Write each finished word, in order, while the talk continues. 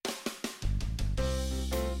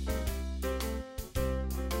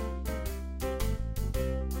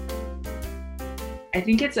I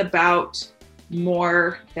think it's about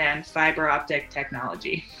more than fiber optic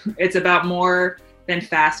technology. It's about more than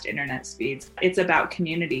fast internet speeds. It's about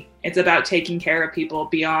community. It's about taking care of people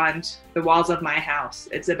beyond the walls of my house.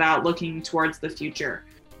 It's about looking towards the future.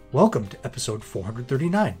 Welcome to episode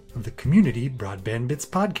 439 of the Community Broadband Bits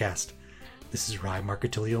podcast. This is Rye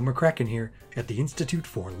Marcatilio McCracken here at the Institute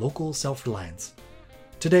for Local Self-Reliance.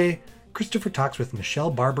 Today, Christopher talks with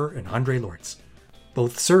Michelle Barber and Andre Lortz.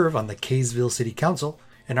 Both serve on the Kaysville City Council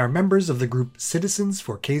and are members of the group Citizens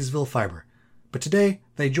for Kaysville Fiber. But today,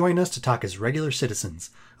 they join us to talk as regular citizens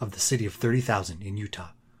of the city of 30,000 in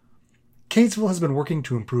Utah. Kaysville has been working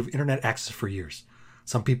to improve internet access for years.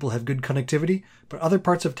 Some people have good connectivity, but other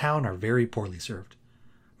parts of town are very poorly served.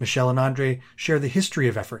 Michelle and Andre share the history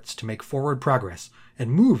of efforts to make forward progress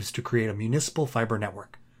and moves to create a municipal fiber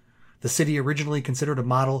network. The city originally considered a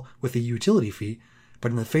model with a utility fee, but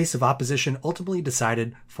in the face of opposition ultimately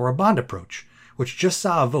decided for a bond approach, which just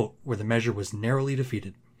saw a vote where the measure was narrowly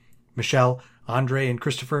defeated. Michelle, Andre, and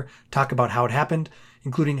Christopher talk about how it happened,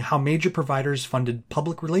 including how major providers funded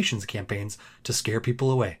public relations campaigns to scare people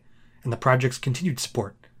away, and the project's continued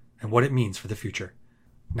support, and what it means for the future.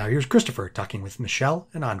 Now here's Christopher talking with Michelle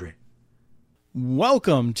and Andre.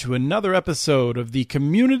 Welcome to another episode of the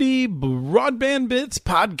Community Broadband Bits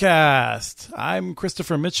podcast. I'm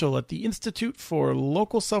Christopher Mitchell at the Institute for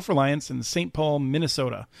Local Self-Reliance in St. Paul,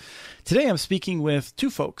 Minnesota. Today I'm speaking with two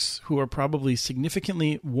folks who are probably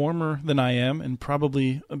significantly warmer than I am and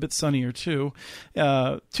probably a bit sunnier too.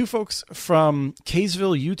 Two folks from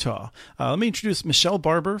Kaysville, Utah. Let me introduce Michelle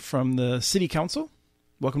Barber from the City Council.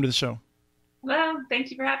 Welcome to the show. Hello, thank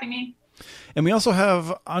you for having me. And we also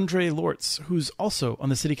have Andre Lortz, who's also on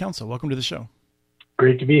the City Council. Welcome to the show.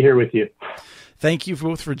 Great to be here with you. Thank you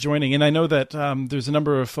both for joining. And I know that there's a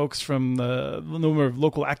number of folks from the number of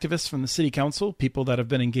local activists from the City Council, people that have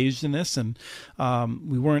been engaged in this. And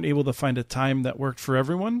we weren't able to find a time that worked for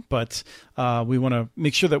everyone, but we want to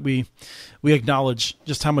make sure that we acknowledge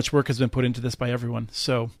just how much work has been put into this by everyone.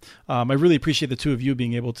 So I really appreciate the two of you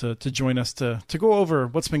being able to join us to go over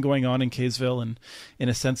what's been going on in Kaysville and in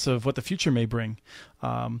a sense of what the future may bring.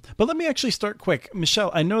 But let me actually start quick. Michelle,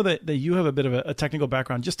 I know that you have a bit of a technical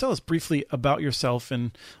background. Just tell us briefly about yourself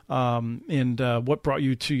and what brought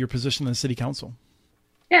you to your position in the City Council.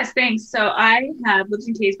 Yes, thanks. So I have lived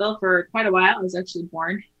in Kaysville for quite a while. I was actually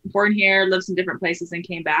born here, lived in different places, and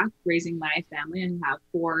came back raising my family and have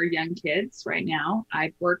 4 young kids right now.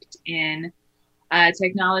 I've worked in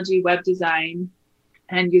technology, web design,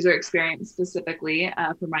 and user experience specifically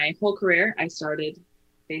for my whole career. I started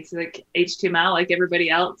basic HTML like everybody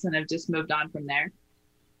else and have just moved on from there.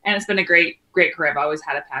 And it's been a great career. I've always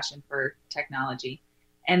had a passion for technology.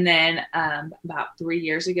 And then about 3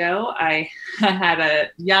 years ago, I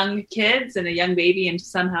had young kids and a young baby and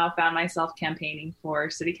somehow found myself campaigning for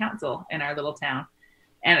City Council in our little town.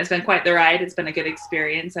 And it's been quite the ride. It's been a good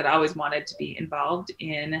experience. I'd always wanted to be involved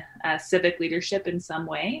in civic leadership in some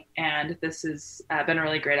way. And this has been a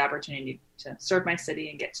really great opportunity to serve my city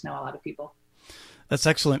and get to know a lot of people. That's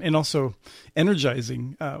excellent and also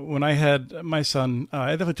energizing. When I had my son,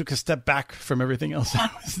 I definitely took a step back from everything else I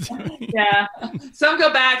was doing. Yeah. Some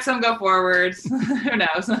go back, some go forwards. Who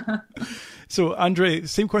knows? So, Andre,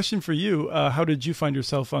 same question for you. How did you find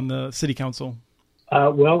yourself on the City Council?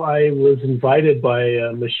 Well, I was invited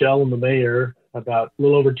by Michelle and the mayor about a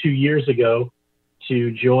little over 2 years ago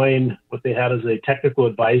to join what they had as a technical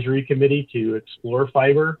advisory committee to explore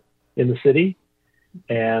fiber in the city.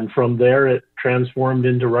 And from there, it transformed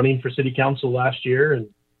into running for City Council last year and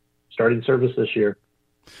starting service this year.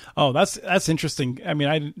 Oh, that's interesting. I mean,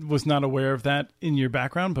 I was not aware of that in your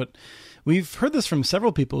background, but we've heard this from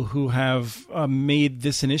several people who have made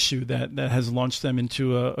this an issue that has launched them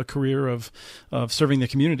into a career of serving the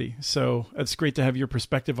community. So it's great to have your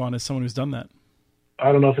perspective on as someone who's done that.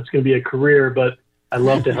 I don't know if it's going to be a career, but I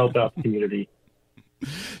love to help out the community.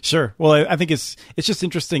 Sure. Well, I think it's just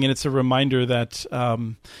interesting, and it's a reminder that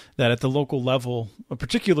that at the local level,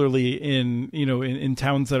 particularly in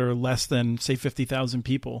towns that are less than say 50,000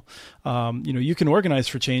 people, you can organize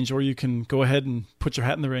for change, or you can go ahead and put your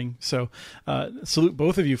hat in the ring. So, salute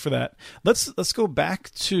both of you for that. Let's go back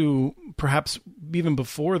to perhaps even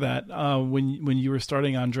before that, when you were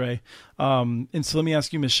starting, Andre. And so let me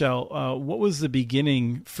ask you, Michelle, what was the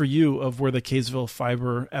beginning for you of where the Kaysville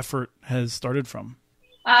fiber effort has started from?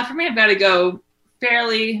 For me, I've got to go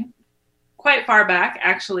quite far back,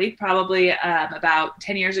 actually, probably about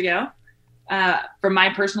 10 years ago. From my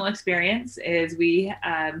personal experience is we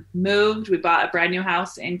bought a brand new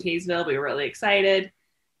house in Kaysville. We were really excited.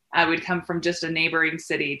 We'd come from just a neighboring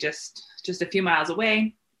city, just a few miles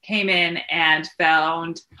away. came in and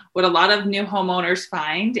found what a lot of new homeowners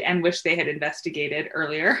find and wish they had investigated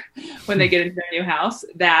earlier when they get into their new house,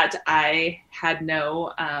 that I had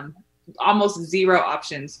no, almost zero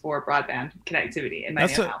options for broadband connectivity in my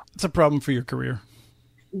new house. That's a problem for your career.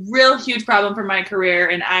 Real huge problem for my career.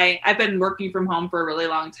 And I've been working from home for a really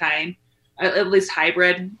long time, at least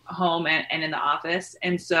hybrid, home and in the office.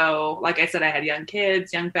 And so, like I said, I had young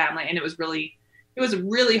kids, young family, and it was really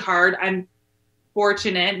hard. I'm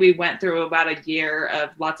fortunate. We went through about a year of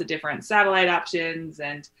lots of different satellite options,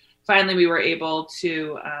 and finally we were able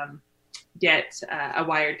to get a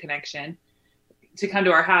wired connection to come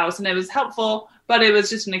to our house, and it was helpful, but it was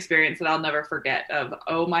just an experience that I'll never forget of,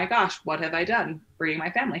 oh my gosh, what have I done bringing my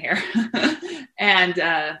family here? And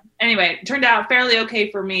anyway, it turned out fairly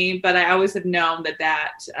okay for me, but I always have known that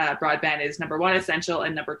broadband is, number one, essential,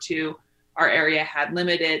 and number two, our area had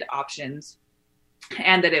limited options,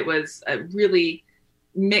 and that it was a really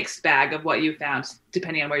mixed bag of what you found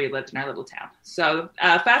depending on where you lived in our little town. So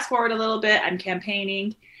fast forward a little bit, I'm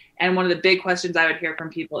campaigning, and one of the big questions I would hear from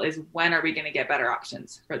people is, when are we going to get better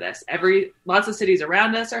options for this? Lots of cities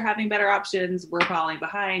around us are having better options. We're falling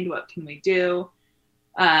behind. What can we do?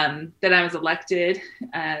 Then I was elected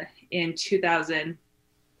in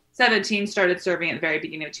 2017, started serving at the very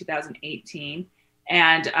beginning of 2018.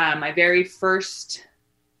 And my very first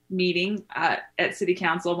meeting at City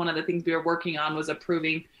Council, one of the things we were working on was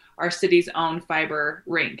approving our city's own fiber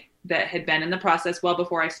ring that had been in the process well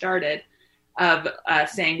before I started, of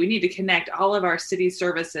saying we need to connect all of our city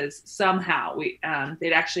services somehow.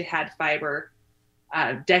 They'd actually had fiber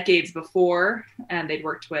decades before, and they'd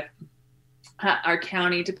worked with our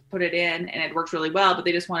county to put it in, and it worked really well, but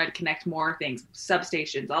they just wanted to connect more things,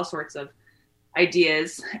 substations, all sorts of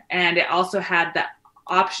ideas. And it also had the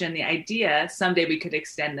option, the idea, someday we could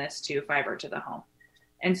extend this to fiber to the home.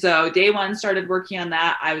 And so day one started working on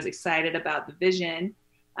that. I was excited about the vision,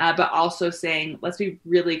 but also saying, let's be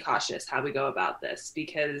really cautious how we go about this,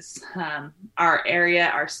 because our area,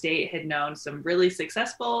 our state had known some really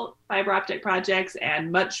successful fiber optic projects,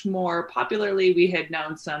 and much more popularly, we had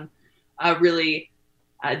known some really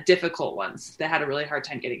difficult ones that had a really hard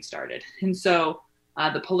time getting started. And so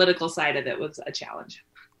the political side of it was a challenge.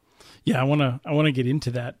 Yeah, I want to get into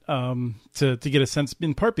that to get a sense,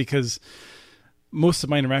 in part because most of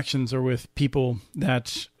my interactions are with people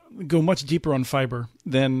that go much deeper on fiber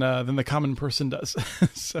than the common person does.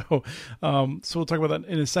 So we'll talk about that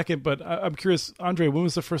in a second. But I'm curious, Andre, when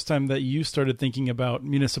was the first time that you started thinking about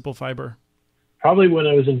municipal fiber? Probably when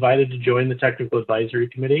I was invited to join the technical advisory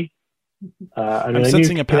committee. I knew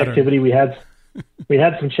connectivity. We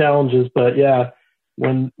had some challenges, but yeah.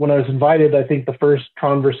 When I was invited, I think the first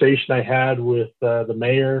conversation I had with the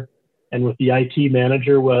mayor and with the IT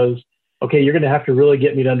manager was, okay, you're going to have to really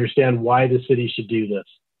get me to understand why the city should do this.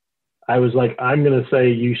 I was like, I'm going to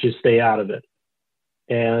say you should stay out of it.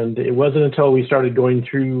 And it wasn't until we started going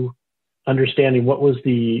through understanding what was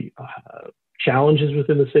the challenges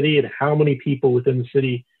within the city and how many people within the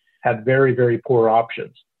city had very, very poor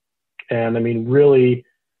options. And I mean, really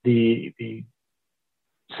the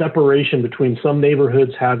separation between some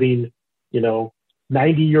neighborhoods having,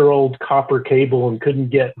 90-year-old copper cable and couldn't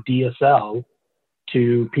get DSL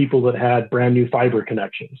to people that had brand new fiber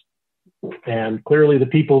connections. And clearly the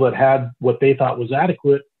people that had what they thought was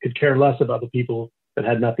adequate could care less about the people that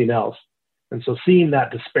had nothing else. And so seeing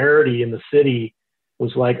that disparity in the city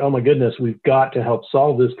was like, oh my goodness, we've got to help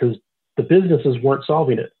solve this, because the businesses weren't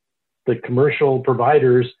solving it. The commercial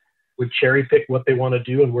providers would cherry pick what they want to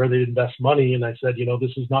do and where they invest money. And I said,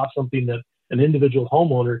 this is not something that an individual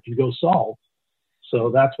homeowner can go solve. So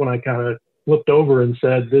that's when I kind of looked over and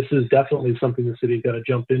said, this is definitely something the city's got to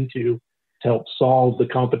jump into to help solve the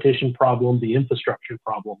competition problem, the infrastructure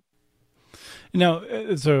problem. Now,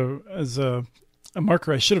 as a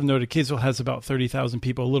marker, I should have noted, Kaysville has about 30,000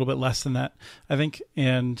 people, a little bit less than that, I think.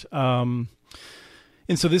 And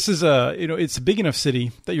so this is it's a big enough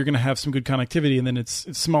city that you're going to have some good connectivity, and then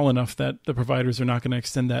it's small enough that the providers are not going to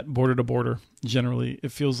extend that border to border. Generally,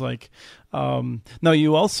 it feels like. Now,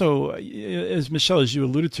 you also, as Michelle, as you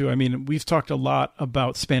alluded to, I mean, we've talked a lot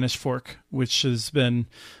about Spanish Fork, which has been,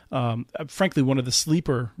 frankly, one of the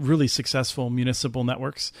sleeper, really successful municipal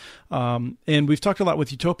networks. And we've talked a lot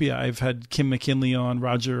with Utopia. I've had Kim McKinley on,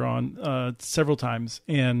 Roger on several times.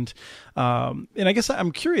 And I guess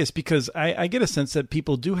I'm curious because I get a sense that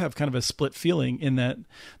people do have kind of a split feeling, in that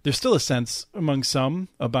there's still a sense among some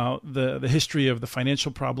about the history of the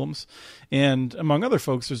financial problems. And among other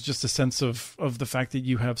folks, there's just a sense of the fact that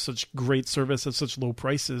you have such great service at such low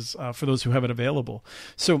prices for those who have it available.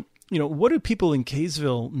 So what do people in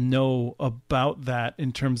Kaysville know about that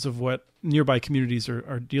in terms of what nearby communities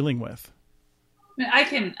are dealing with? I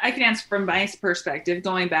can answer from my perspective,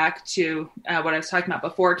 going back to what I was talking about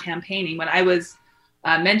before campaigning, when I was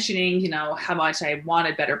mentioning, how much I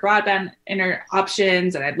wanted better broadband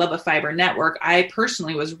options and I'd love a fiber network. I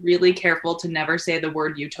personally was really careful to never say the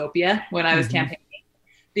word utopia when I was campaigning,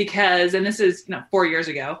 because, and this is 4 years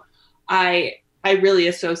ago, I really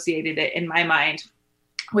associated it in my mind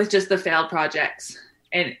with just the failed projects,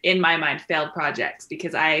 and in my mind failed projects,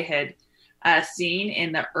 because I had seen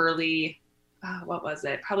in the early what was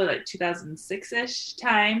it? Probably like 2006-ish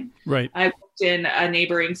time. Right. I worked in a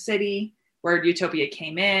neighboring city where Utopia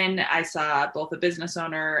came in. I saw both a business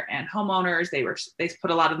owner and homeowners. They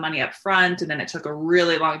put a lot of money up front, and then it took a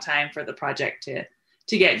really long time for the project to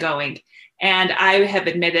get going. And I have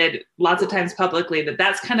admitted lots of times publicly that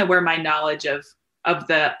that's kind of where my knowledge of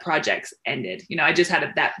the projects ended. I just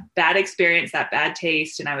had that bad experience, that bad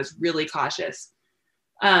taste, and I was really cautious.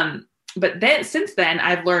 But then since then,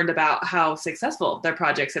 I've learned about how successful their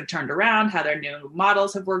projects have turned around, how their new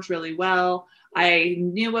models have worked really well. I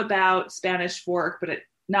knew about Spanish Fork, but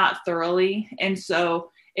not thoroughly. And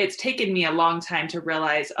so it's taken me a long time to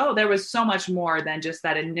realize, there was so much more than just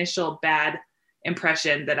that initial bad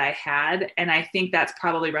impression that I had. And I think that's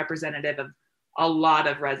probably representative of a lot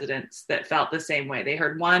of residents that felt the same way. They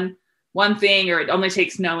heard one thing, or it only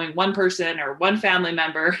takes knowing one person or one family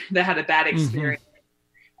member that had a bad experience.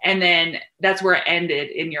 And then that's where it ended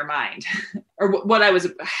in your mind. Or what I was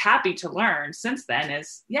happy to learn since then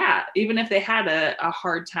is, even if they had a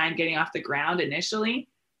hard time getting off the ground initially,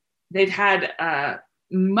 they've had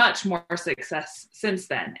much more success since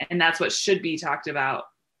then. And that's what should be talked about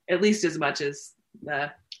at least as much as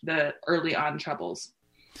the early on troubles.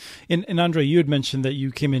 And Andre, you had mentioned that you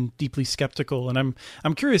came in deeply skeptical, and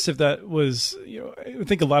I'm curious if that was, I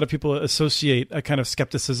think a lot of people associate a kind of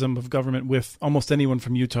skepticism of government with almost anyone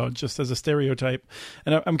from Utah, just as a stereotype.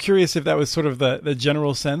 And I'm curious if that was sort of the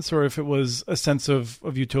general sense, or if it was a sense of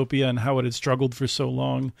Utopia and how it had struggled for so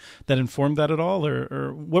long that informed that at all,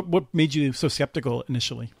 or what made you so skeptical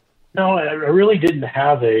initially? No, I really didn't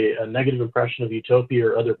have a negative impression of Utopia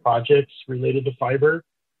or other projects related to fiber.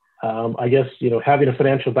 I guess, having a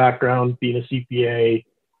financial background, being a CPA,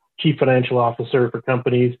 chief financial officer for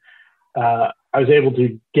companies, I was able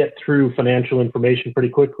to get through financial information pretty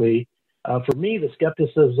quickly. For me, the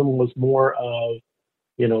skepticism was more of,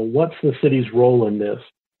 what's the city's role in this?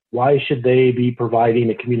 Why should they be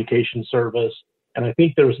providing a communication service? And I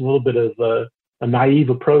think there was a little bit of a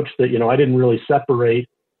naive approach that, I didn't really separate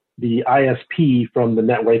the ISP from the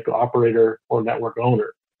network operator or network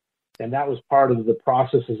owner. And that was part of the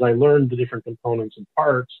process. As I learned the different components and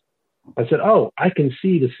parts, I said, I can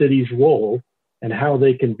see the city's role and how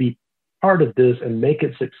they can be part of this and make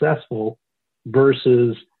it successful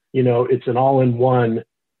versus, it's an all-in-one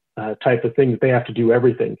type of thing that they have to do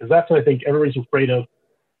everything. Because that's what I think everybody's afraid of.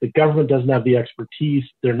 The government doesn't have the expertise.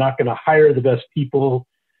 They're not going to hire the best people.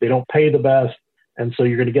 They don't pay the best. And so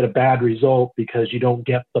you're going to get a bad result because you don't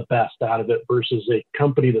get the best out of it, versus a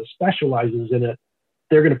company that specializes in it.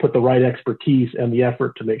 They're going to put the right expertise and the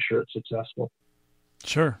effort to make sure it's successful.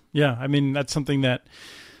 Sure. Yeah. I mean, that's something that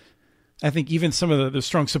I think even some of the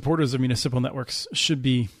strong supporters of municipal networks should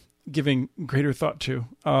be giving greater thought to.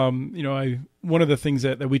 One of the things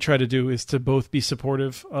that we try to do is to both be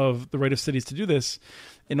supportive of the right of cities to do this,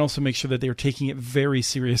 and also make sure that they are taking it very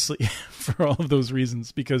seriously for all of those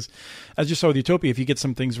reasons. Because as you saw with Utopia, if you get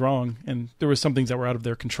some things wrong, and there were some things that were out of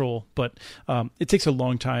their control, but it takes a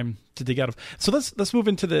long time to dig out of. So let's move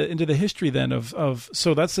into the history then of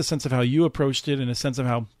so that's the sense of how you approached it and a sense of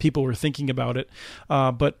how people were thinking about it.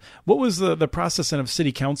 But what was the process then of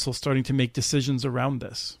city council starting to make decisions around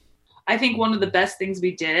this? I think one of the best things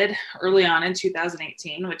we did early on in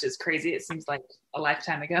 2018, which is crazy, it seems like a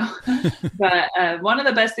lifetime ago, but one of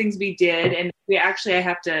the best things we did, and I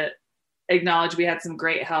have to acknowledge we had some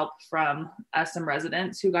great help from some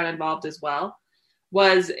residents who got involved as well,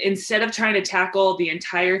 was instead of trying to tackle the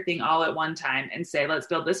entire thing all at one time and say, let's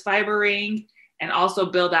build this fiber ring and also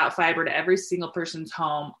build out fiber to every single person's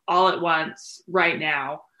home all at once right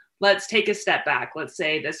now, let's take a step back. Let's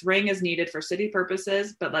say this ring is needed for city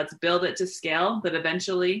purposes, but let's build it to scale that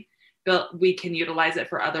eventually we can utilize it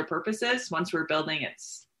for other purposes. Once we're building,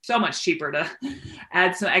 it's so much cheaper to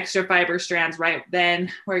add some extra fiber strands right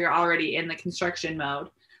then where you're already in the construction mode.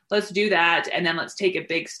 Let's do that. And then let's take a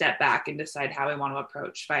big step back and decide how we want to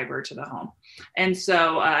approach fiber to the home. And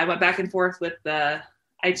so I went back and forth with the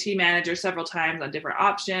IT manager several times on different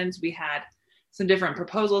options. We had some different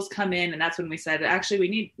proposals come in, and that's when we said,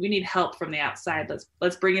 actually, we need help from the outside.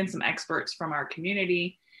 Let's bring in some experts from our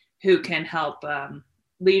community who can help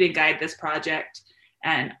lead and guide this project.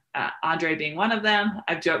 And Andre being one of them.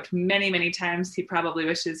 I've joked many, many times he probably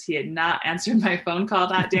wishes he had not answered my phone call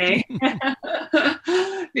that day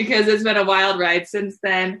because it's been a wild ride since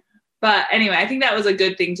then. But anyway, I think that was a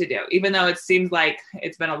good thing to do, even though it seems like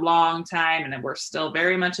it's been a long time and we're still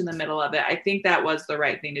very much in the middle of it. I think that was the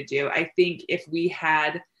right thing to do. I think if we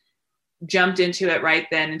had jumped into it right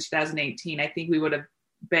then in 2018, I think we would have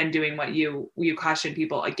been doing what you cautioned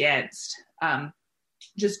people against.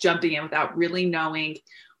 Just jumping in without really knowing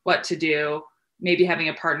what to do, maybe having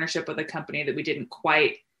a partnership with a company that we didn't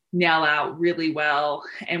quite nail out really well,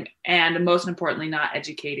 and most importantly, not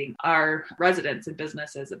educating our residents and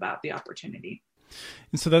businesses about the opportunity.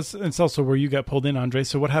 And so it's also where you got pulled in, Andre.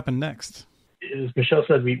 So what happened next? As Michelle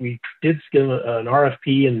said, we did skim an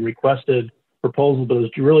RFP and requested proposals, but it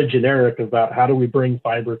was really generic about how do we bring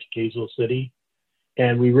fiber to Kaysville City.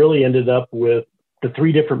 And we really ended up with the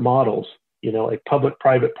three different models. A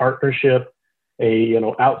public-private partnership, a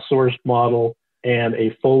outsourced model, and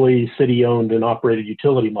a fully city-owned and operated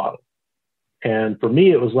utility model. And for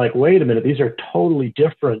me, it was like, wait a minute, these are totally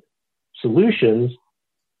different solutions.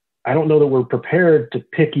 I don't know that we're prepared to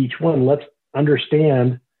pick each one. Let's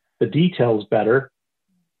understand the details better.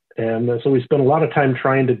 And so we spent a lot of time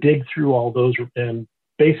trying to dig through all those and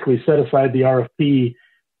basically set aside the RFP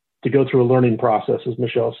to go through a learning process, as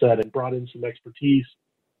Michelle said, and brought in some expertise.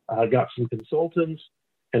 Got some consultants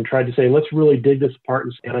and tried to say, let's really dig this apart.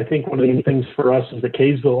 And I think one of the things for us is that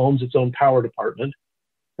Kaysville owns its own power department.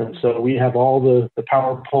 And so we have all the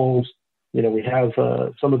power poles, we have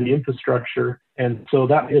some of the infrastructure. And so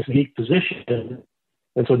that is a unique position.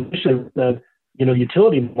 And so the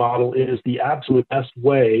utility model is the absolute best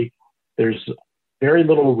way. There's very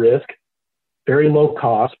little risk, very low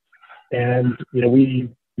cost. And, we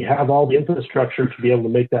have all the infrastructure to be able to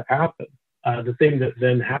make that happen. The thing that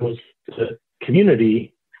then happened was the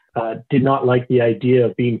community did not like the idea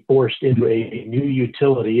of being forced into a new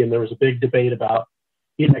utility. And there was a big debate about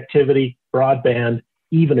connectivity, broadband,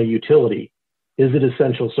 even a utility. Is it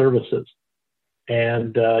essential services?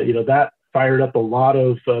 And, that fired up a lot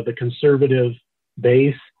of the conservative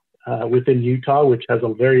base within Utah, which has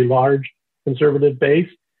a very large conservative base.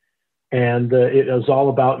 And it was all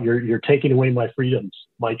about you're taking away my freedoms,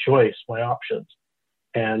 my choice, my options.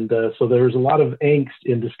 And so there was a lot of angst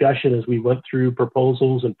in discussion as we went through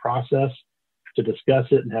proposals and process to discuss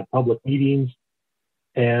it and have public meetings.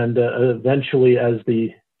 And eventually, as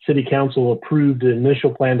the city council approved the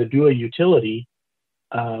initial plan to do a utility,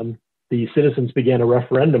 the citizens began a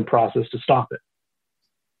referendum process to stop it.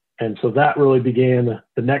 And so that really began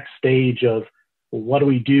the next stage of, well, what do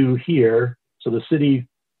we do here? So the city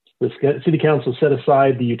council set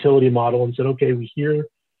aside the utility model and said, okay, we hear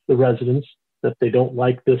the residents that they don't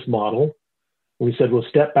like this model. And we said, we'll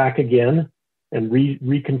step back again and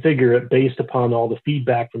reconfigure it based upon all the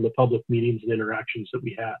feedback from the public meetings and interactions that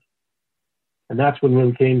we had. And that's when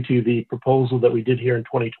we came to the proposal that we did here in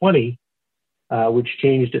 2020, which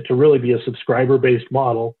changed it to really be a subscriber-based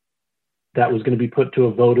model that was going to be put to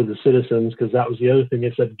a vote of the citizens, because that was the other thing.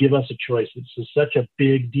 They said, give us a choice. It's such a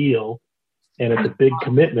big deal, and it's a big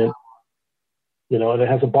commitment, and it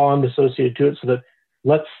has a bond associated to it, so that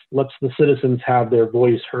let's the citizens have their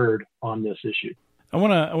voice heard on this issue. I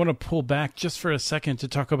want to pull back just for a second to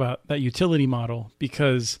talk about that utility model,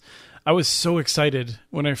 because I was so excited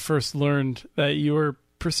when I first learned that you were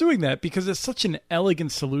pursuing that, because it's such an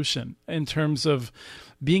elegant solution in terms of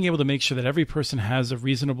being able to make sure that every person has a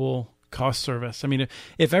reasonable cost service. I mean,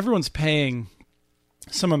 if everyone's paying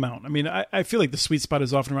some amount, I mean, I feel like the sweet spot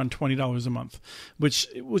is often around $20 a month, which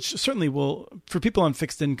certainly will, for people on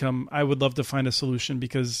fixed income, I would love to find a solution,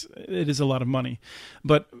 because it is a lot of money.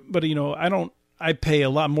 But I pay a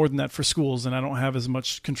lot more than that for schools, and I don't have as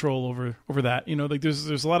much control over that. Like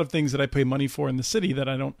there's a lot of things that I pay money for in the city that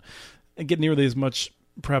I don't get nearly as much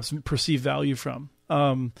perhaps perceived value from.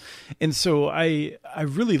 And so I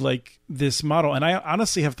really like this model. And I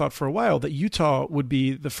honestly have thought for a while that Utah would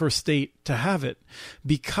be the first state to have it,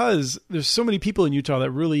 because there's so many people in Utah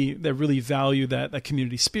that really value that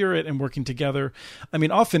community spirit and working together. I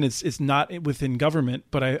mean, often it's not within government,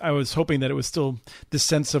 but I was hoping that it was still the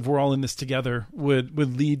sense of we're all in this together would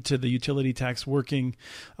lead to the utility tax working,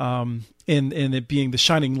 and it being the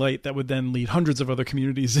shining light that would then lead hundreds of other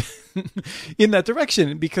communities in that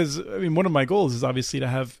direction. Because I mean, one of my goals is obviously to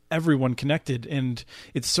have everyone connected, and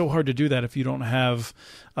it's so hard to do that if you don't have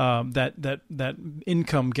that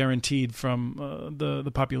income guaranteed from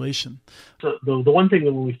the population. So the one thing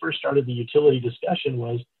that when we first started the utility discussion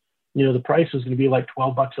was, the price was going to be like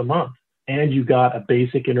 $12 a month, and you got a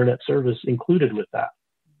basic internet service included with that.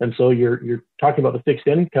 And so you're talking about the fixed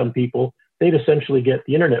income people. They'd essentially get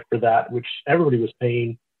the internet for that, which everybody was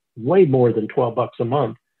paying way more than $12 a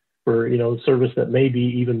month for, service that may be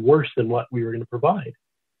even worse than what we were going to provide.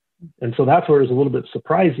 And so that's where it was a little bit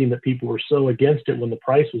surprising that people were so against it when the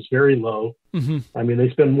price was very low. Mm-hmm. I mean, they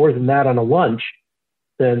spend more than that on a lunch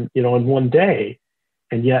than, in one day.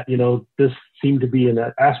 And yet, this seemed to be an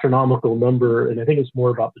astronomical number. And I think it's more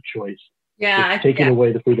about the choice. Yeah. It's taking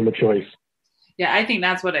away the freedom of choice. Yeah, I think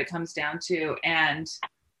that's what it comes down to. And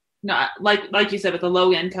like you said, with the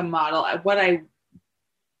low income model, what I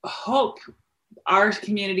hope our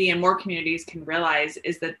community and more communities can realize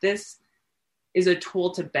is that this is a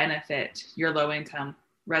tool to benefit your low income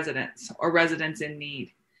residents or residents in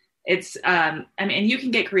need. It's, and you can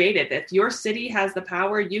get creative. If your city has the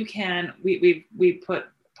power, you can, we put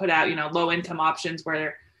out, low income options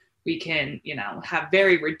where we can, have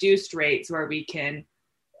very reduced rates, where we can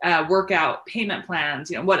work out payment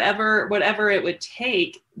plans, whatever it would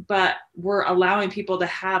take, but we're allowing people to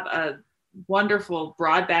have a wonderful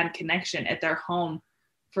broadband connection at their home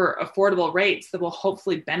for affordable rates that will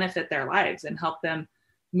hopefully benefit their lives and help them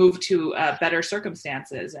move to better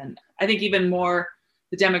circumstances. And I think even more,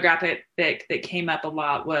 the demographic that came up a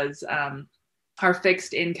lot was our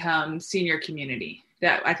fixed income senior community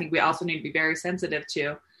that I think we also need to be very sensitive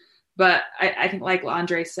to. But I think, like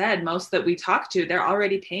Andre said, most that we talk to, they're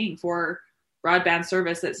already paying for broadband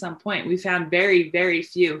service at some point. We found very, very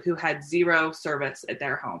few who had zero service at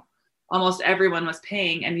their home. Almost everyone was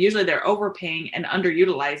paying, and usually they're overpaying and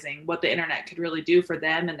underutilizing what the internet could really do for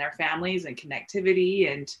them and their families, and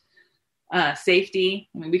connectivity and safety.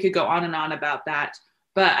 I mean, we could go on and on about that.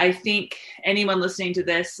 But I think anyone listening to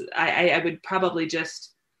this, I would probably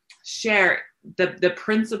just share the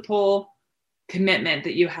principal commitment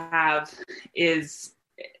that you have is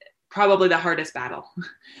probably the hardest battle.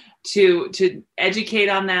 To educate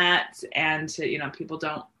on that, and to, people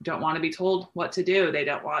don't want to be told what to do. They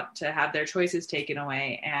don't want to have their choices taken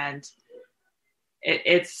away. And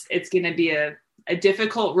it's going to be a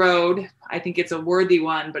difficult road. I think it's a worthy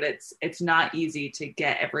one, but it's not easy to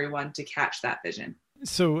get everyone to catch that vision.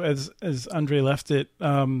 So as Andre left it,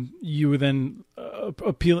 you were then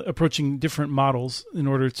approaching different models in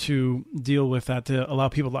order to deal with that, to allow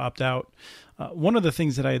people to opt out. One of the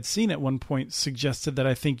things that I had seen at one point suggested that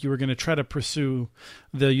I think you were going to try to pursue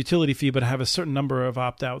the utility fee, but have a certain number of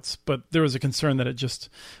opt-outs. But there was a concern that it just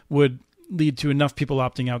would lead to enough people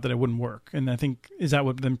opting out that it wouldn't work. And I think, is that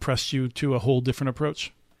what then pressed you to a whole different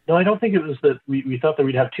approach? No, I don't think it was that we thought that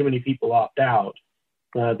we'd have too many people opt out.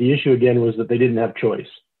 The issue, again, was that they didn't have choice.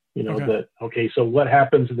 So what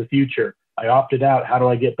happens in the future? I opted out. How do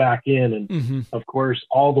I get back in? And Of course,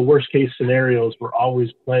 all the worst case scenarios were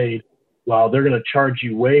always played. Wow, they're going to charge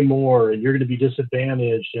you way more, and you're going to be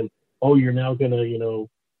disadvantaged. And, you're now going to,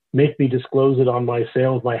 make me disclose it on my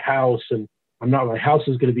sale of my house. And my house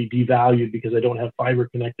is going to be devalued because I don't have fiber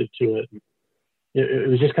connected to it. It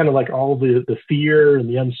was just kind of like all the fear and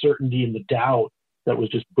the uncertainty and the doubt that was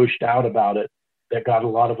just pushed out about it that got a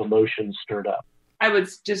lot of emotions stirred up. I would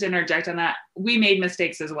just interject on that. We made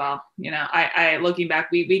mistakes as well. I looking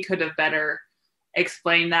back, we could have better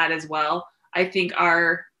explained that as well. I think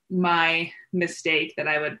my mistake that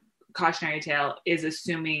I would cautionary tale is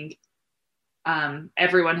assuming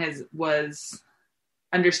everyone was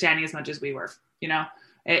understanding as much as we were.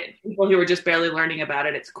 People who were just barely learning about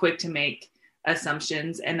it, it's quick to make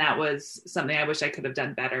assumptions, and that was something I wish I could have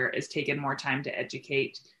done better, is taken more time to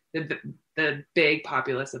educate the big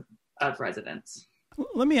populace of residents.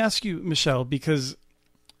 Let me ask you, Michelle, because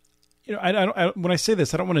when I say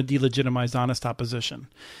this, I don't want to delegitimize honest opposition.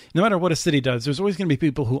 No matter what a city does, there's always going to be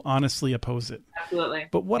people who honestly oppose it. Absolutely.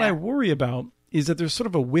 But what I worry about is that there's sort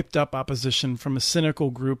of a whipped up opposition from a cynical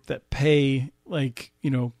group that pay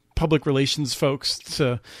public relations folks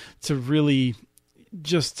to really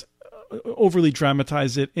just overly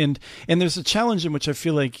dramatize it. And there's a challenge in which I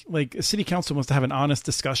feel like a city council wants to have an honest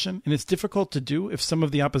discussion, and it's difficult to do if some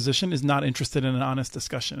of the opposition is not interested in an honest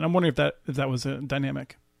discussion. And I'm wondering if that was a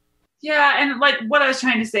dynamic. Yeah. And like what I was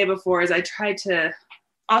trying to say before is I tried to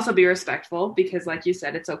also be respectful, because like you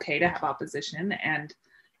said, it's okay to have opposition and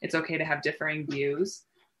it's okay to have differing views.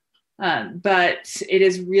 But it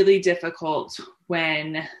is really difficult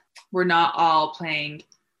when we're not all playing,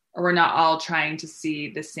 or we're not all trying to see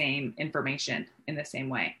the same information in the same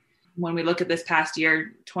way. When we look at this past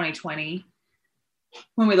year, 2020,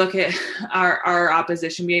 when we look at our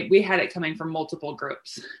opposition, we had it coming from multiple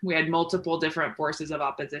groups. We had multiple different forces of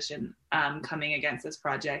opposition coming against this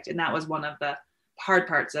project. And that was one of the hard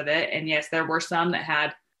parts of it. And yes, there were some that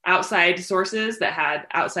had outside sources, that had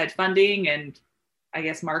outside funding and I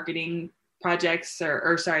guess marketing projects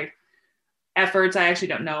or efforts. I actually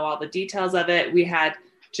don't know all the details of it. We had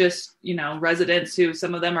just, residents who,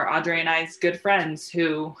 some of them are Audrey and I's good friends,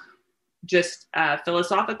 who just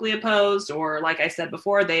philosophically opposed, or like I said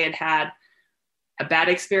before, they had a bad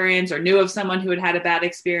experience or knew of someone who had had a bad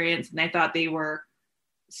experience, and they thought they were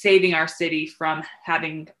saving our city from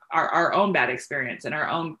having our own bad experience and our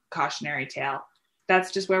own cautionary tale.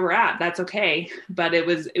 That's just where we're at. That's okay. But it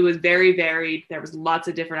was very varied. There was lots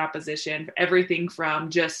of different opposition, everything from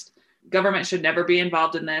just government should never be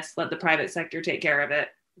involved in this, let the private sector take care of it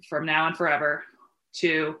from now and forever,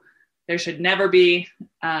 to there should never be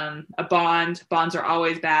a bond. Bonds are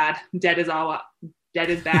always bad. Debt is bad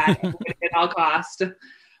at all cost.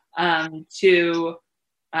 To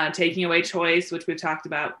taking away choice, which we've talked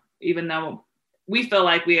about, even though we feel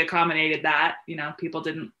like we accommodated that, people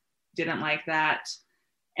didn't like that.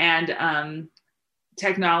 And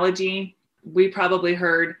technology, we probably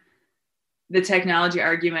heard the technology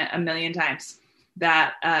argument a million times,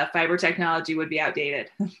 that fiber technology would be outdated.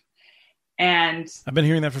 And I've been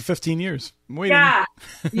hearing that for 15 years. I'm waiting. Yeah.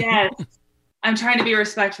 Yes. I'm trying to be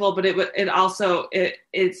respectful, but it's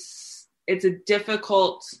a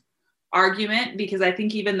difficult argument, because I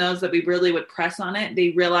think even those that we really would press on it, they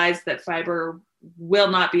realize that fiber will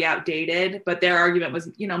not be outdated. But their argument was,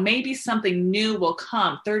 maybe something new will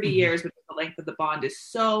come. 30 years, because the length of the bond is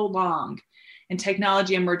so long and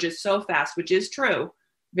technology emerges so fast, which is true.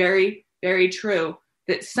 Very, very true,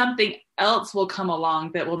 that something else will come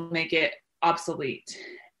along that will make it obsolete.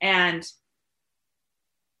 And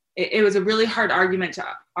it was a really hard argument to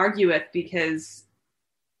argue with, because,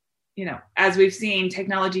 as we've seen,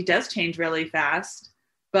 technology does change really fast,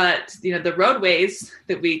 but, the roadways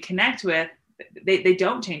that we connect with, they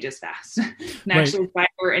don't change as fast. And actually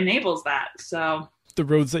fiber enables that. So the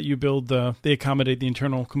roads that you build, they accommodate the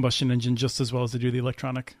internal combustion engine just as well as they do the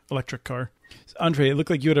electric car. Andre, it looked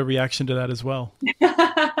like you had a reaction to that as well.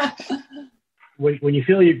 When you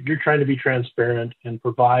feel you're trying to be transparent and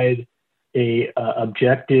provide a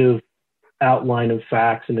objective outline of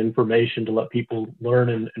facts and information to let people learn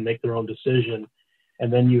and make their own decision,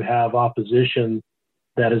 and then you have opposition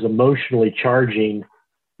that is emotionally charging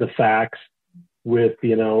the facts with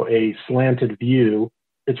a slanted view,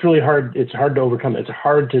 it's really hard. It's hard to overcome. It's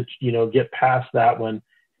hard to get past that. When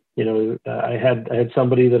I had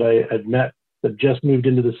somebody that I had met that just moved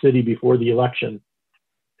into the city before the election,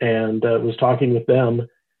 and was talking with them,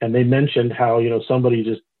 and they mentioned how somebody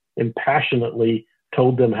just impassionately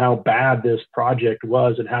told them how bad this project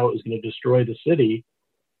was and how it was going to destroy the city,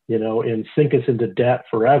 and sink us into debt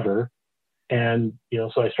forever. And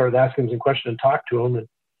so I started asking them some questions and talked to them,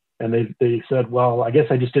 and they said, well, I guess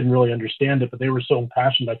I just didn't really understand it, but they were so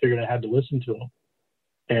impassioned, I figured I had to listen to them.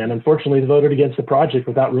 And unfortunately, they voted against the project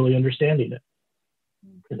without really understanding it.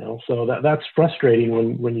 So that's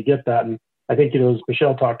frustrating when you get that. And I think, as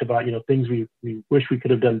Michelle talked about, things we wish we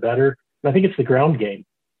could have done better. And I think it's the ground game.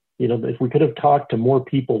 If we could have talked to more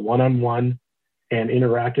people one-on-one and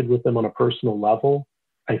interacted with them on a personal level,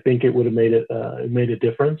 I think it would have made a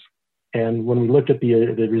difference. And when we looked at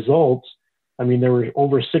the results, there were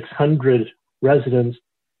over 600 residents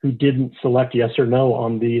who didn't select yes or no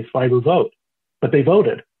on the fiber vote, but they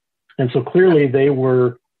voted. And so clearly they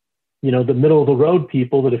were, the middle of the road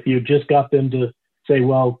people, that if you just got them to say,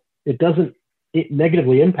 well, it doesn't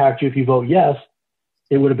negatively impact you if you vote yes,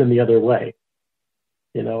 it would have been the other way.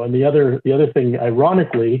 And the other thing,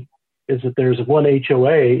 ironically, is that there's one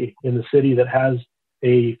HOA in the city that has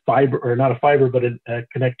a fiber, or not a fiber, but a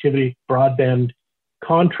connectivity broadband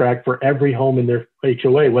contract for every home in their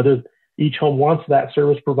HOA. Whether each home wants that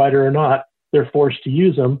service provider or not, they're forced to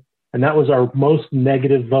use them. And that was our most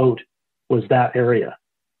negative vote, was that area.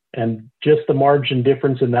 And just the margin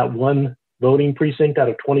difference in that one voting precinct out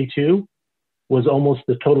of 22 was almost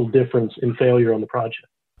the total difference in failure on the project.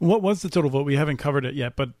 What was the total vote? We haven't covered it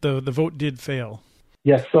yet, but the vote did fail.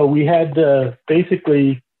 Yes. So we had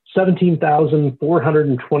basically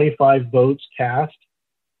 17,425 votes cast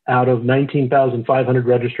out of 19,500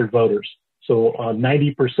 registered voters. So a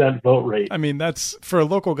 90% vote rate. That's, for a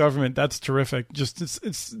local government, that's terrific. Just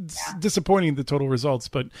it's disappointing, the total results,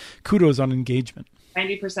 but kudos on engagement.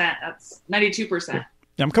 90%. That's 92%. Yeah,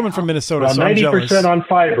 I'm coming from Minnesota, well, so I'm 90% jealous. on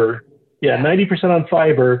fiber. Yeah, 90% on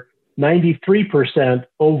fiber, 93%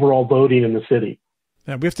 overall voting in the city.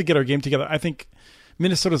 Yeah, we have to get our game together. I think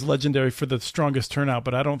Minnesota's legendary for the strongest turnout,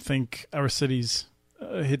 but I don't think our cities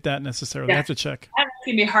hit that necessarily. Yeah. I have to check. That's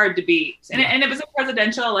going to be hard to beat. And it was a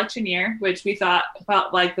presidential election year, which we felt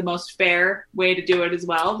like the most fair way to do it as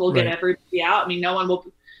well. We'll get everybody out. No one will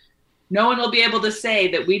no one will be able to say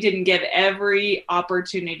that we didn't give every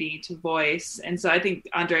opportunity to voice. And so I think,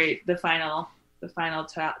 Andre, the final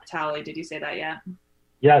tally, did you say that yet?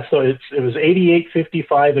 Yeah, so it was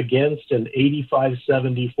 88-55 against and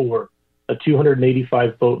 85-74, a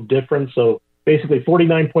 285 vote difference. So basically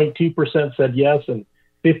 49.2% said yes and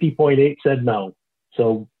 50.8 said no.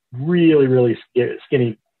 So really, really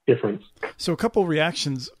skinny difference. So a couple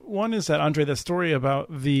reactions. One is that, Andre, that story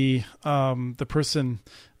about the person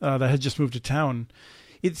that had just moved to town.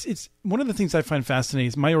 It's one of the things I find fascinating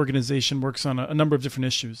is my organization works on a number of different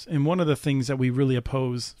issues. And one of the things that we really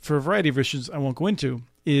oppose for a variety of issues I won't go into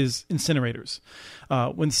is incinerators.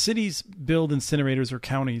 When cities build incinerators or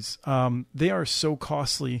counties, they are so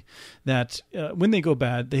costly that when they go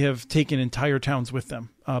bad, they have taken entire towns with them.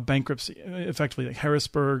 Bankruptcy, effectively, like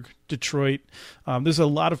Harrisburg, Detroit. There's a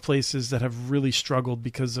lot of places that have really struggled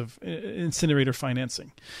because of incinerator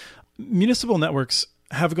financing. Municipal networks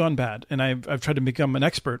have gone bad, and I've tried to become an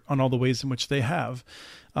expert on all the ways in which they have.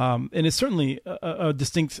 And it's certainly a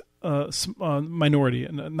distinct minority,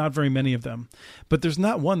 and not very many of them. But there's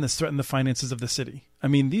not one that's threatened the finances of the city. I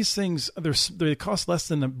mean, these things, they cost less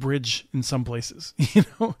than a bridge in some places. They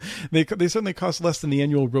certainly cost less than the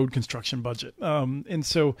annual road construction budget. And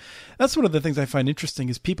so that's one of the things I find interesting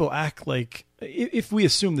is people act like if we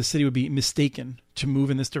assume the city would be mistaken to move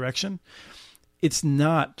in this direction, it's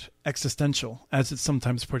not existential as it's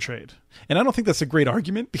sometimes portrayed. And I don't think that's a great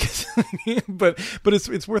argument because, but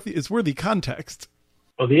it's worthy context.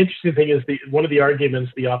 Well, the interesting thing is one of the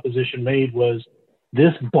arguments the opposition made was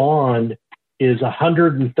this bond is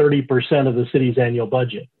 130% of the city's annual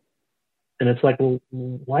budget. And it's like, well,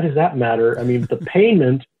 why does that matter? I mean, the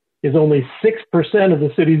payment is only 6% of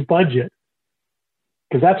the city's budget.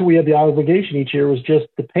 Because that's what we had the obligation each year was just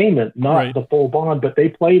the payment, not the full bond. But they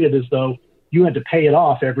played it as though you had to pay it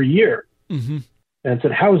off every year. Mm-hmm. And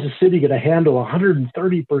said, how is the city going to handle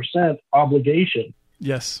 130% obligation?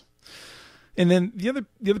 Yes. And then the other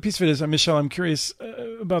piece of it is, Michelle, I'm curious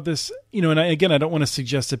about this, and I don't want to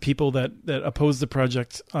suggest that people that oppose the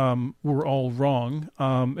project were all wrong.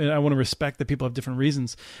 And I want to respect that people have different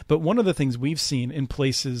reasons. But one of the things we've seen in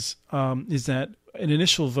places is that an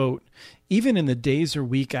initial vote, even in the days or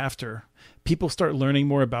week after, people start learning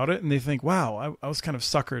more about it and they think, wow, I was kind of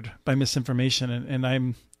suckered by misinformation. And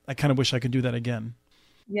I kind of wish I could do that again.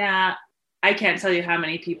 Yeah. I can't tell you how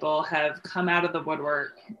many people have come out of the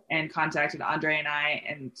woodwork and contacted Andre and I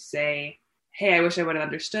and say, hey, I wish I would have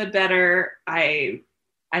understood better. I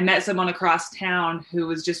met someone across town who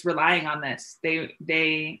was just relying on this.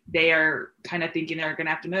 They are kind of thinking they're going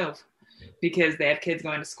to have to move because they have kids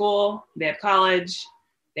going to school, they have college,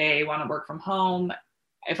 they want to work from home.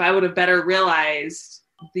 If I would have better realized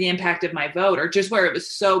the impact of my vote, or just where it was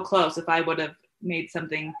so close, if I would have made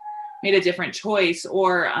a different choice,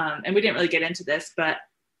 or and we didn't really get into this, but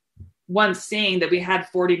once seeing that we had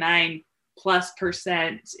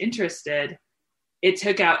 49+% interested, it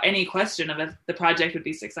took out any question of if the project would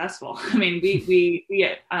be successful. I mean, we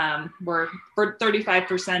were for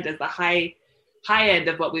 35% as the high end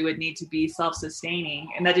of what we would need to be self-sustaining,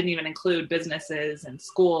 and that didn't even include businesses and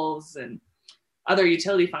schools and other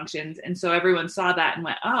utility functions. And so everyone saw that and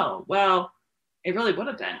went, oh, well, it really would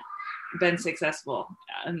have been successful.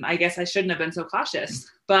 I guess I shouldn't have been so cautious,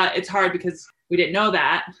 but it's hard because we didn't know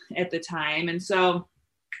that at the time. And so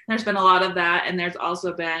there's been a lot of that. And there's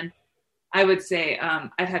also been, I would say,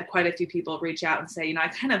 I've had quite a few people reach out and say, I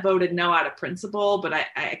kind of voted no out of principle, but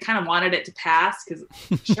I kind of wanted it to pass because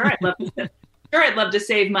I'd love to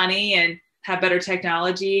save money and have better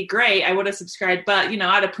technology. Great. I would have subscribed, but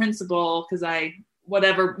out of principle, because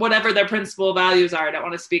whatever their principal values are, I don't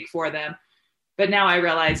want to speak for them. But now I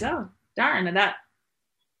realize, oh, darn, and that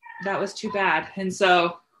was too bad. And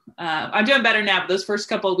so I'm doing better now. But those first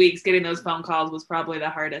couple of weeks, getting those phone calls was probably the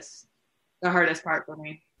hardest part for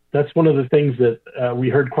me. That's one of the things that we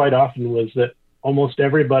heard quite often was that almost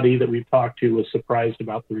everybody that we've talked to was surprised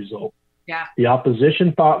about the result. Yeah. The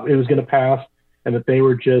opposition thought it was going to pass and that they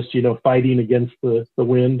were just, fighting against the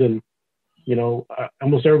wind. And,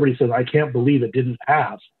 almost everybody says, I can't believe it didn't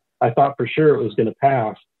pass. I thought for sure it was going to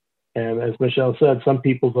pass. And as Michelle said, some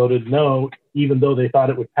people voted no, even though they thought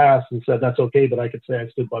it would pass, and said, that's okay, but I could say I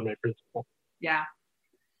stood by my principle. Yeah.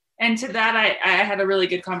 And to that, I had a really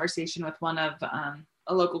good conversation with one of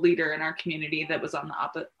a local leader in our community that was on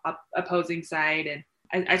the opposing side.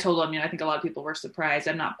 And I told him, I think a lot of people were surprised.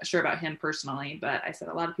 I'm not sure about him personally, but I said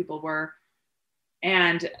a lot of people were.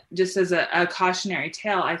 And just as a cautionary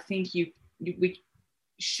tale, I think we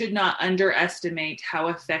should not underestimate how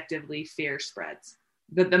effectively fear spreads.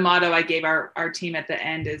 The motto I gave our team at the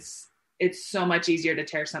end is, it's so much easier to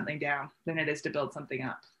tear something down than it is to build something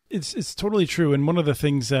up. It's totally true. And one of the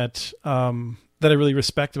things that that I really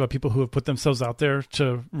respect about people who have put themselves out there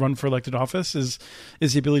to run for elected office is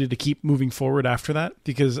the ability to keep moving forward after that,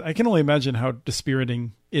 because I can only imagine how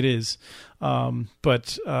dispiriting it is.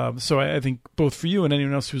 So I think both for you and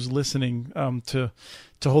anyone else who's listening, to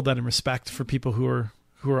hold that in respect for people who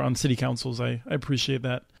are on city councils, I appreciate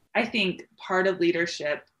that. I think part of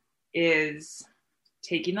leadership is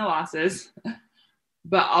taking the losses,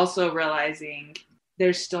 but also realizing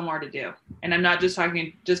there's still more to do. And I'm not just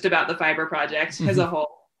talking just about the fiber project as a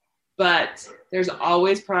whole, but there's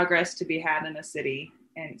always progress to be had in a city.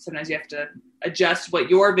 And sometimes you have to adjust what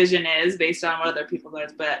your vision is based on what other people do.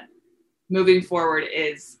 But moving forward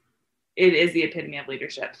is the epitome of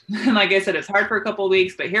leadership. And like I said, it's hard for a couple of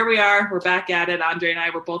weeks, but here we are. We're back at it. Andre and I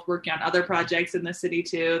were both working on other projects in the city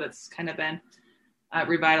too. That's kind of been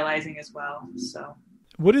revitalizing as well. So.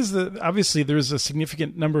 What is obviously there's a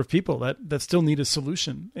significant number of people that still need a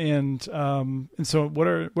solution. And so what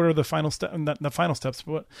are the final steps?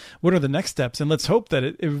 What are the next steps? And let's hope that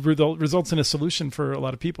it results in a solution for a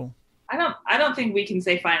lot of people. I don't think we can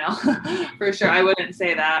say final for sure. I wouldn't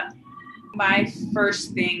say that. My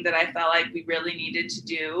first thing that I felt like we really needed to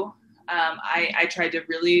do, I tried to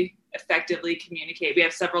really effectively communicate. We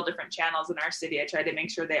have several different channels in our city. I tried to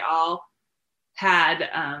make sure they all had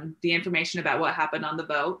the information about what happened on the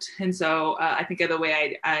vote. And so I think of the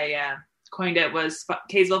way I coined it was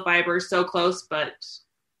Kaysville fiber, so close, but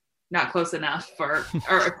not close enough or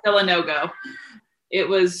still a no-go. It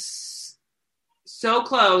was so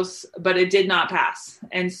close, but it did not pass.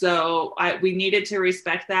 And so we needed to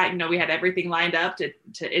respect that. We had everything lined up to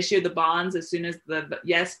issue the bonds as soon as the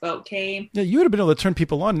yes vote came. Yeah, you would have been able to turn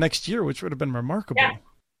people on next year, which would have been remarkable. Yeah,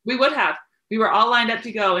 we would have. We were all lined up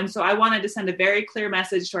to go. And so I wanted to send a very clear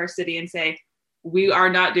message to our city and say, we are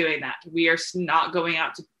not doing that. We are not going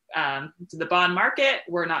out to the bond market.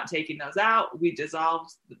 We're not taking those out. We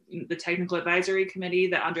dissolved the technical advisory committee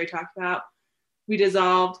that Andre talked about. We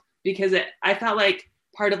dissolved because I felt like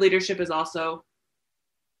part of leadership is also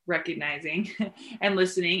recognizing and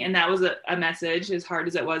listening. And that was a message, as hard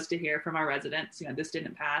as it was to hear from our residents. This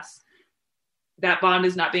didn't pass. That bond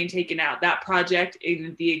is not being taken out. That project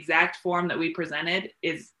in the exact form that we presented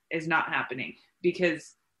is not happening,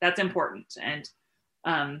 because that's important.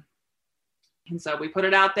 And so we put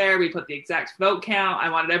it out there. We put the exact vote count. I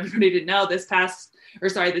wanted everybody to know this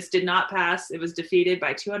did not pass. It was defeated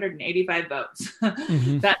by 285 votes.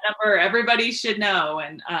 Mm-hmm. That number everybody should know.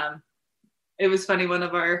 And it was funny. One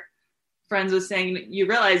of our friends was saying, you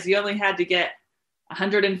realize you only had to get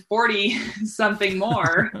 140 something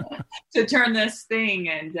more to turn this thing.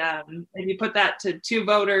 And if you put that to 2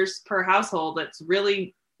 voters per household, it's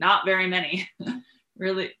really not very many.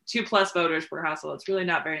 Really 2+ voters per household. It's really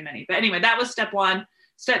not very many. But anyway, that was step 1.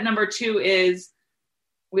 Step number 2 is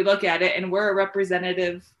we look at it and we're a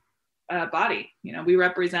representative body. We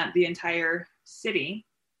represent the entire city.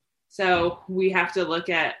 So we have to look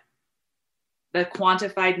at the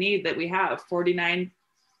quantified need that we have. 49%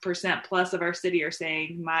 plus of our city are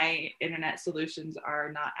saying my internet solutions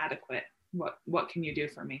are not adequate. What can you do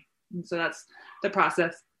for me? And so that's the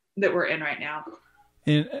process that we're in right now.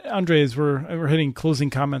 And Andre, as we're hitting closing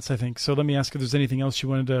comments, I think. So let me ask if there's anything else you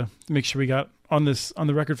wanted to make sure we got on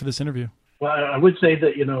the record for this interview. Well, I would say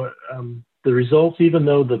that, the results, even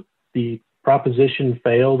though the proposition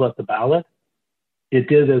failed at the ballot, it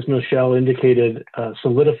did, as Michelle indicated,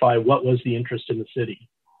 solidify what was the interest in the city.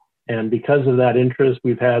 And because of that interest,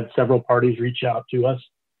 we've had several parties reach out to us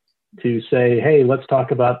to say, hey, let's talk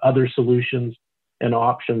about other solutions and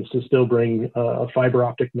options to still bring a fiber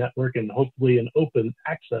optic network and hopefully an open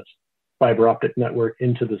access fiber optic network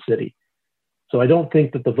into the city. So I don't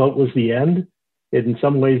think that the vote was the end. In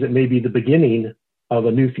some ways, it may be the beginning of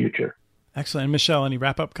a new future. Excellent. And Michelle, any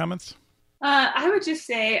wrap-up comments? I would just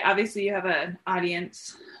say, obviously you have an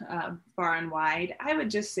audience far and wide. I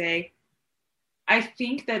would just say, I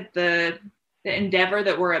think that the endeavor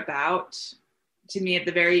that we're about, to me at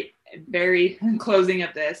the very, very closing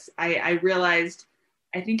of this, I realized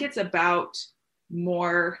I think it's about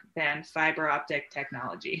more than fiber optic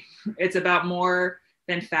technology. It's about more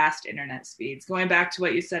than fast internet speeds. Going back to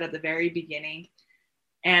what you said at the very beginning,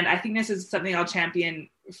 and I think this is something I'll champion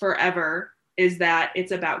forever, is that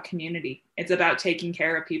it's about community. It's about taking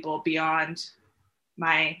care of people beyond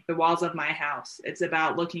the walls of my house. It's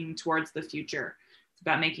about looking towards the future. It's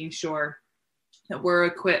about making sure that we're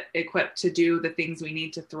equipped to do the things we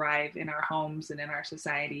need to thrive in our homes and in our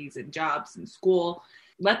societies and jobs and school.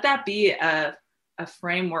 Let that be a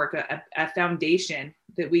framework, a foundation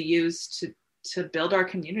that we use to build our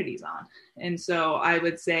communities on. And so I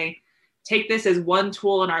would say, take this as one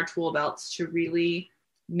tool in our tool belts to really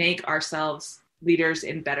make ourselves leaders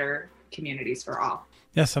in better communities for all.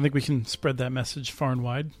 Yes, I think we can spread that message far and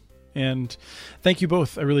wide. And thank you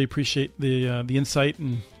both. I really appreciate the insight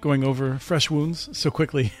and going over fresh wounds so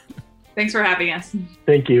quickly. Thanks for having us.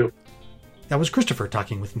 Thank you. That was Christopher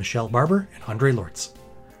talking with Michelle Barber and Andre Lortz.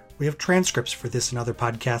 We have transcripts for this and other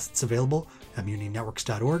podcasts available at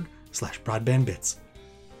muninetworks.org/broadbandbits.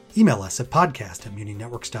 Email us at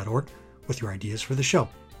podcast@muninetworks.org with your ideas for the show.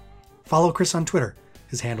 Follow Chris on Twitter.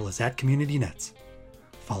 His handle is @CommunityNets.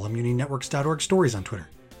 Follow muninetworks.org stories on Twitter.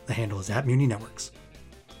 The handle is @muninetworks.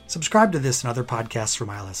 Subscribe to this and other podcasts from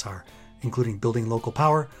ILSR, including Building Local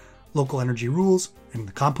Power, Local Energy Rules, and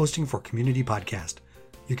the Composting for Community podcast.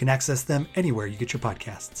 You can access them anywhere you get your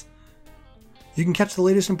podcasts. You can catch the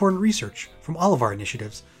latest important research from all of our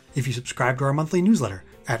initiatives if you subscribe to our monthly newsletter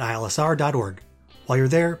at ilsr.org. While you're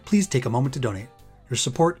there, please take a moment to donate. Your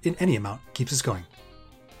support in any amount keeps us going.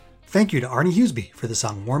 Thank you to Arnie Huseby for the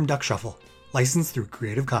song Warm Duck Shuffle, licensed through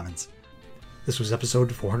Creative Commons. This was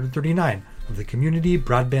episode 439 of the Community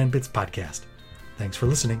Broadband Bits podcast. Thanks for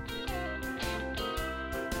listening.